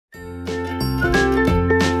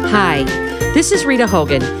Hi, this is Rita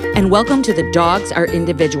Hogan, and welcome to the Dogs Are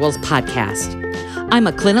Individuals podcast. I'm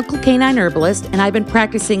a clinical canine herbalist, and I've been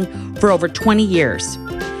practicing for over 20 years.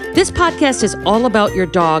 This podcast is all about your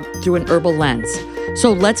dog through an herbal lens.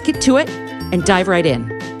 So let's get to it and dive right in.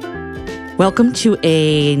 Welcome to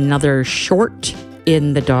another short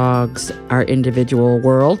in the Dogs Are Individual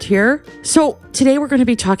world here. So today we're going to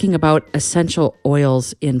be talking about essential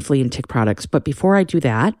oils in flea and tick products. But before I do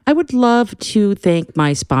that, I would love to thank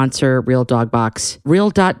my sponsor, Real Dog Box.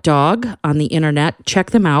 Real.dog on the internet.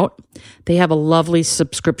 Check them out. They have a lovely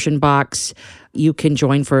subscription box. You can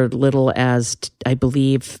join for little as, I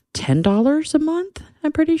believe, $10 a month,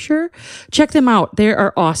 I'm pretty sure. Check them out. They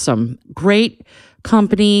are awesome. Great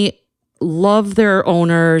company. Love their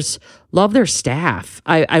owners, love their staff.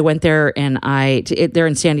 I went there and they're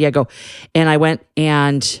in San Diego, and I went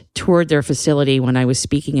and toured their facility when I was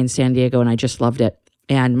speaking in San Diego, and I just loved it.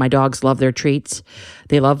 And my dogs love their treats.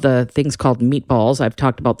 They love the things called meatballs. I've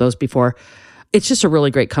talked about those before. It's just a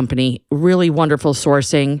really great company, really wonderful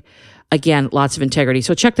sourcing. Again, lots of integrity.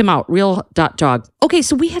 So check them out, real.dog. Okay,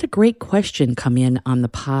 so we had a great question come in on the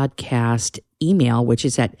podcast email, which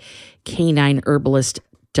is at canineherbalist.com.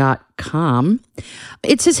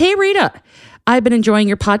 It says, "Hey Rita, I've been enjoying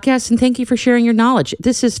your podcast and thank you for sharing your knowledge."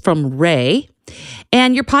 This is from Ray.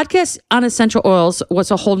 "And your podcast on essential oils was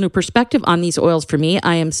a whole new perspective on these oils for me.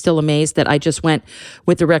 I am still amazed that I just went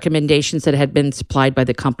with the recommendations that had been supplied by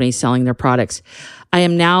the companies selling their products. I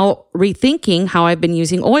am now rethinking how I've been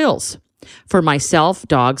using oils for myself,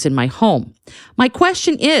 dogs, and my home. My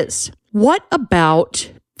question is, what about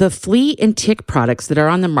the flea and tick products that are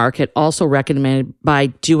on the market, also recommended by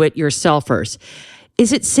do-it-yourselfers?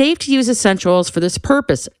 Is it safe to use essential oils for this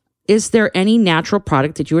purpose? Is there any natural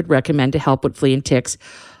product that you would recommend to help with flea and ticks?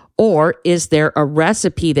 Or is there a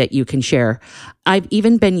recipe that you can share? I've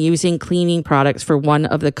even been using cleaning products for one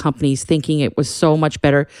of the companies, thinking it was so much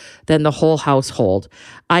better than the whole household.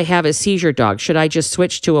 I have a seizure dog. Should I just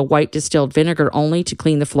switch to a white distilled vinegar only to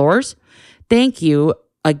clean the floors? Thank you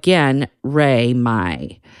again, Ray,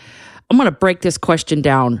 I'm going to break this question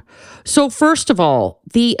down. So first of all,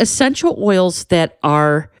 the essential oils that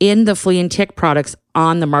are in the flea and tick products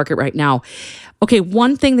on the market right now. Okay,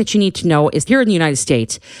 one thing that you need to know is here in the United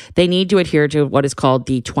States, they need to adhere to what is called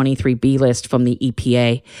the 23B list from the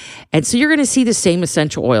EPA. And so you're going to see the same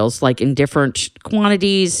essential oils, like in different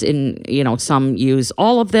quantities. And, some use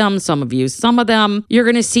all of them. Some have used some of them. You're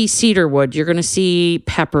going to see cedarwood. You're going to see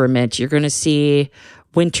peppermint. You're going to see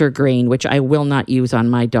wintergreen, which I will not use on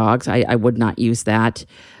my dogs. I would not use that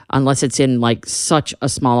unless it's in like such a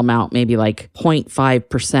small amount, maybe like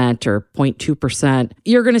 0.5% or 0.2%.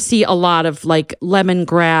 You're going to see a lot of like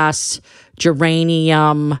lemongrass,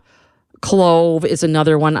 geranium, clove is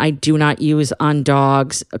another one I do not use on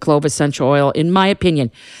dogs. A clove essential oil, in my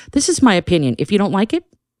opinion. This is my opinion. If you don't like it,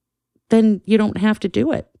 then you don't have to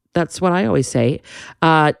do it. That's what I always say.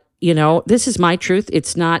 This is my truth.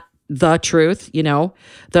 It's not the truth,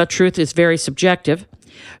 the truth is very subjective,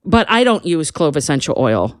 but I don't use clove essential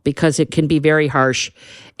oil because it can be very harsh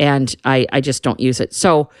and I just don't use it.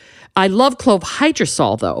 So I love clove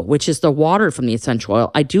hydrosol though, which is the water from the essential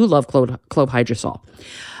oil. I do love clove hydrosol,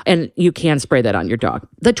 and you can spray that on your dog.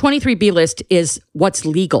 The 23B list is what's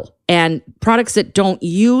legal, and products that don't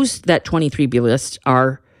use that 23B list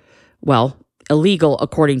are, illegal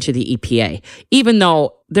according to the EPA, even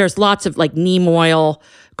though there's lots of like neem oil,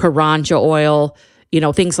 Karanja oil,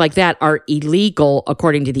 things like that are illegal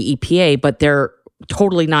according to the EPA, but they're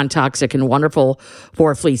totally non-toxic and wonderful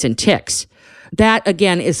for fleas and ticks. That,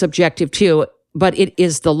 again, is subjective too, but it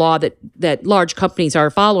is the law that large companies are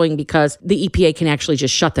following because the EPA can actually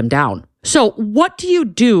just shut them down. So what do you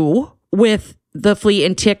do with the flea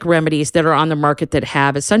and tick remedies that are on the market that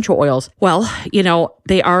have essential oils? Well,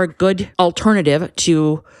 they are a good alternative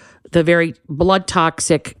to the very blood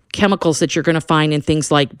toxic chemicals that you're going to find in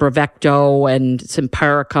things like Bravecto and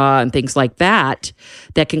Simparica and things like that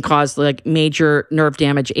can cause like major nerve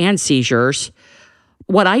damage and seizures.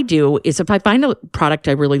 What I do is if I find a product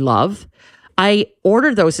I really love, I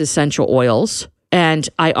order those essential oils and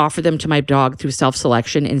I offer them to my dog through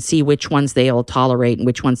self-selection and see which ones they'll tolerate and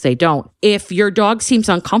which ones they don't. If your dog seems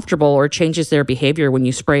uncomfortable or changes their behavior when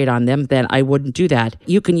you spray it on them, then I wouldn't do that.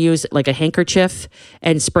 You can use like a handkerchief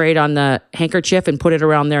and spray it on the handkerchief and put it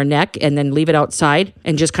around their neck and then leave it outside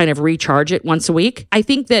and just kind of recharge it once a week. I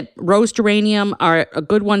think that rose geranium are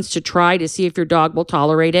good ones to try to see if your dog will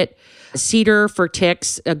tolerate it. Cedar for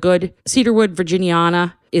ticks, cedarwood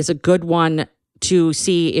virginiana is a good one to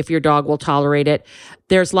see if your dog will tolerate it.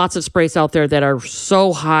 There's lots of sprays out there that are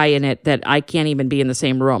so high in it that I can't even be in the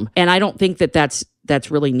same room. And I don't think that that's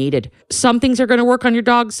really needed. Some things are going to work on your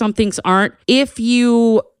dog, some things aren't. If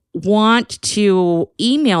you want to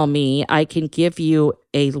email me, I can give you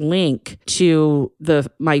a link to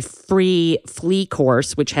my free Flea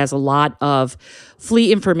course, which has a lot of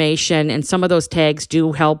flea information, and some of those tags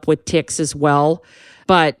do help with ticks as well.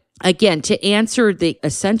 But again, to answer the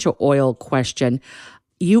essential oil question,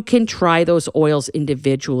 you can try those oils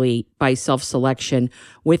individually by self-selection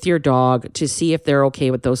with your dog to see if they're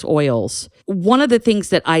okay with those oils. One of the things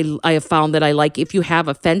that I have found that I like, if you have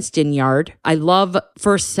a fenced-in yard, I love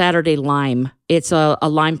First Saturday Lime. It's a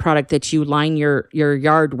lime product that you line your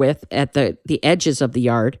yard with at the edges of the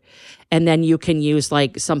yard. And then you can use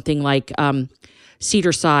like something like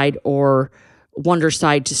Cedar Side or Wonder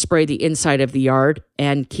Side to spray the inside of the yard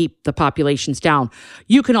and keep the populations down.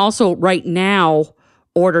 You can also right now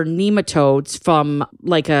order nematodes from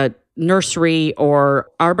like a nursery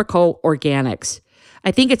or Arbico Organics.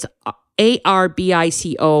 I think it's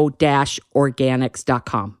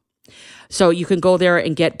arbico-organics.com. So you can go there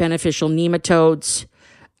and get beneficial nematodes.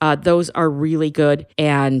 Those are really good,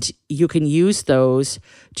 and you can use those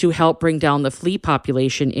to help bring down the flea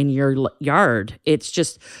population in your yard. It's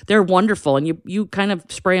just, they're wonderful, and you kind of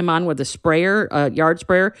spray them on with a sprayer, a yard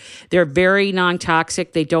sprayer. They're very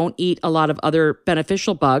non-toxic. They don't eat a lot of other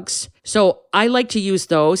beneficial bugs. So I like to use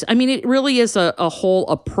those. I mean, it really is a whole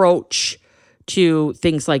approach to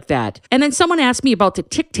things like that. And then someone asked me about the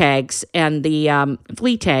tick tags and the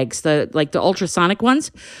flea tags, the ultrasonic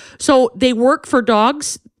ones. So they work for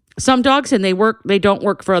dogs, some dogs, and they don't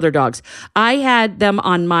work for other dogs. I had them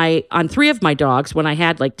on 3 of my dogs when I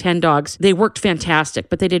had like 10 dogs. They worked fantastic,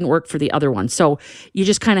 but they didn't work for the other ones. So you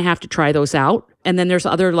just kind of have to try those out. And then there's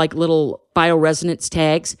other like little bioresonance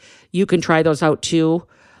tags. You can try those out too.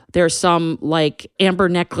 There's some like amber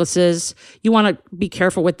necklaces. You want to be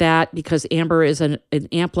careful with that because amber is an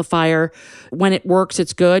amplifier. When it works,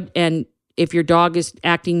 it's good. And if your dog is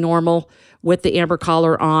acting normal with the amber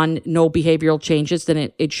collar on, no behavioral changes,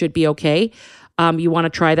 then it should be okay. You want to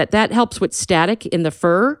try that. That helps with static in the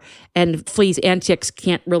fur, and fleas and ticks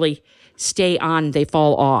can't really stay on. They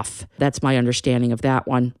fall off. That's my understanding of that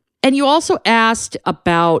one. And you also asked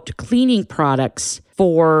about cleaning products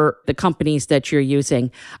for the companies that you're using.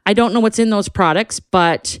 I don't know what's in those products,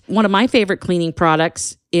 but one of my favorite cleaning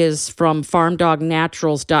products is from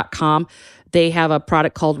farmdognaturals.com. They have a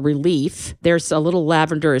product called Relief. There's a little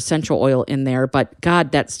lavender essential oil in there, but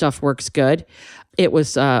God, that stuff works good. It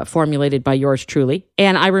was formulated by yours truly.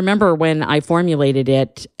 And I remember when I formulated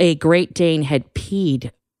it, a Great Dane had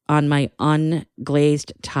peed on my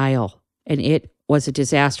unglazed tile, and it was a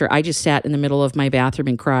disaster. I just sat in the middle of my bathroom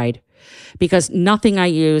and cried because nothing I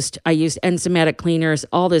used enzymatic cleaners,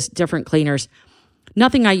 all this different cleaners,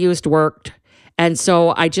 nothing I used worked. And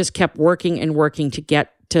so I just kept working and working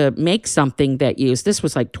to make something that used. This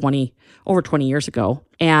was like over 20 years ago.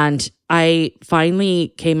 And I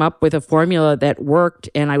finally came up with a formula that worked,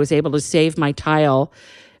 and I was able to save my tile.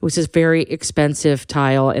 It was this very expensive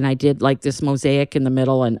tile, and I did like this mosaic in the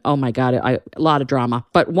middle, and oh my God, a lot of drama.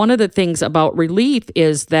 But one of the things about Relief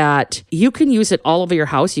is that you can use it all over your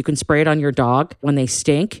house. You can spray it on your dog when they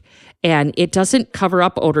stink, and it doesn't cover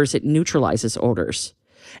up odors. It neutralizes odors.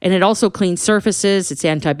 And it also cleans surfaces. It's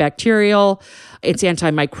antibacterial. It's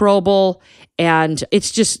antimicrobial. And it's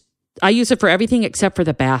just, I use it for everything except for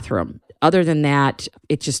the bathroom. Other than that,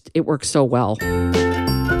 it works so well.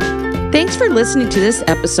 Thanks for listening to this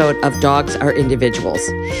episode of Dogs Are Individuals.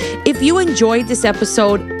 If you enjoyed this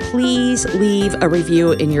episode, please leave a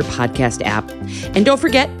review in your podcast app. And don't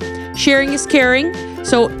forget, sharing is caring.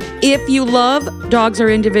 So if you love Dogs Are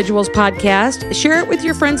Individuals podcast, share it with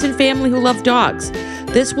your friends and family who love dogs.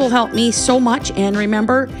 This will help me so much. And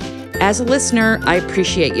remember, as a listener, I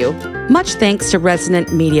appreciate you. Much thanks to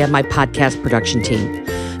Resonant Media, my podcast production team.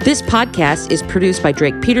 This podcast is produced by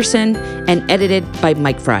Drake Peterson and edited by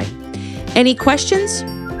Mike Fry. Any questions?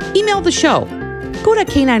 Email the show. Go to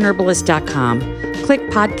canineherbalist.com, click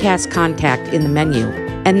podcast contact in the menu,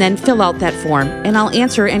 and then fill out that form, and I'll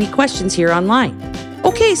answer any questions here online.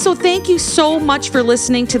 Okay, so thank you so much for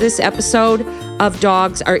listening to this episode of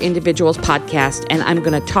Dogs Are Individuals podcast, and I'm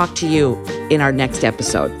going to talk to you in our next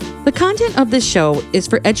episode. The content of this show is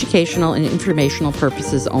for educational and informational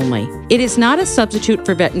purposes only. It is not a substitute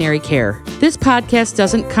for veterinary care. This podcast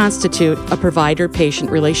doesn't constitute a provider-patient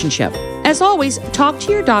relationship. As always, talk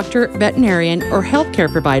to your doctor, veterinarian, or healthcare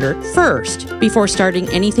provider first before starting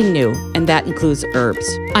anything new, and that includes herbs.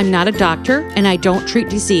 I'm not a doctor, and I don't treat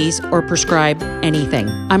disease or prescribe anything.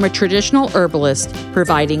 I'm a traditional herbalist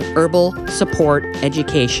providing herbal support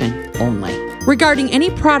education only. Regarding any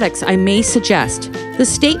products I may suggest, the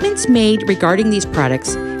statements made regarding these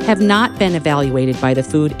products have not been evaluated by the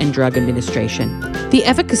Food and Drug Administration. The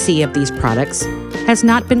efficacy of these products has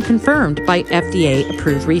not been confirmed by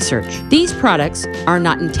FDA-approved research. These products are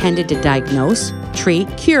not intended to diagnose, treat,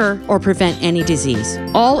 cure, or prevent any disease.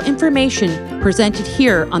 All information presented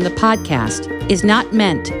here on the podcast is not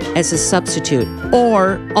meant as a substitute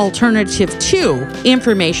or alternative to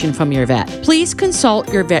information from your vet. Please consult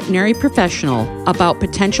your veterinary professional about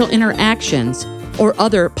potential interactions or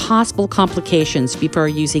other possible complications before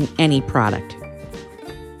using any product.